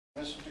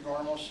Mrs.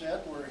 DeGormo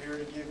said, we're here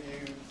to give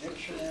you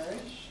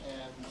dictionaries,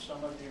 and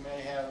some of you may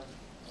have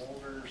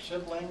older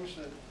siblings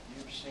that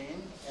you've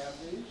seen have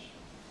these.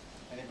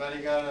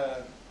 Anybody got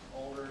an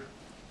older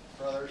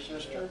brother,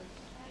 sister,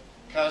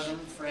 cousin,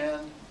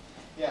 friend?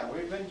 Yeah,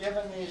 we've been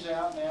giving these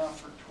out now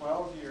for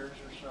 12 years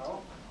or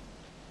so.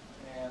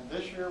 And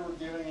this year we're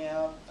giving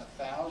out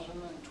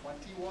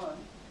 1,021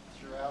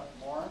 throughout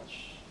Lawrence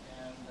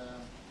and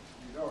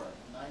Eudora,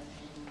 19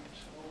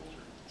 schools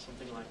or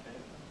something like that.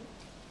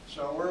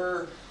 so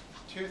we're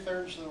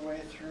 2/3 of the way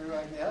through,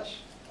 I guess,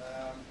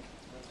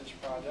 with this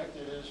project.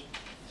 It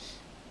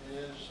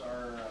is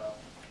our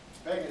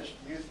biggest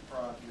youth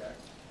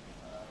project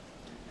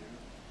we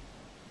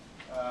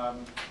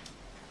do.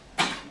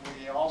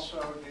 We also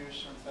do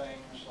some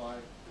things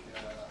like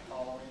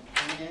Halloween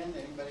paint-in.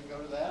 Anybody go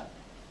to that?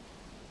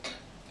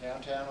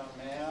 Downtown on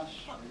Mass,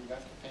 where you got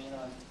to paint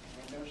on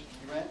windows that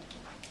you rent.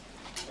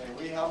 Okay,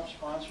 we help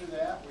sponsor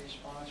that. We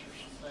sponsor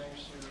some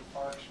things through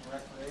Parks and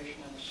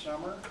Recreation in the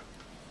summer.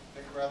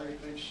 Big Brothers,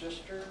 Big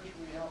Sisters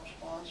we help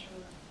sponsor.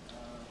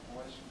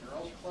 Boys and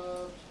Girls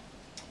Clubs.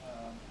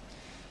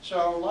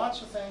 So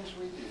lots of things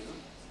we do.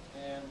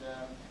 And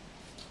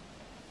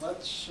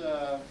let's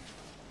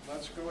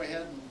go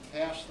ahead and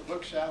pass the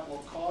books out. We'll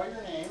call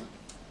your name,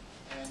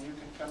 and you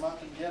can come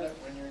up and get it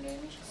when your name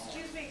is called.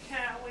 Excuse me,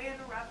 can we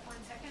interrupt 1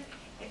 second?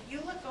 If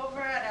you look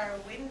over at our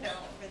window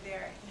over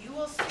there, you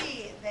will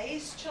see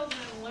these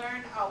children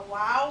learn a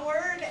WOW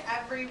word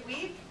every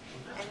week,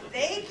 and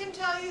they can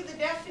tell you the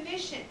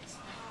definitions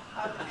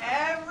of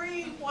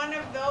every one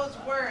of those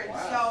words.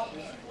 Wow. So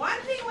one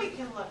thing we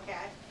can look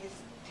at is,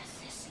 does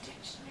this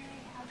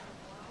dictionary have the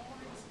WOW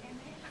words in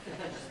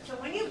it? So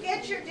when you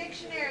get your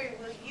dictionary,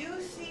 will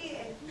you see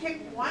and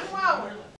pick one WOW word?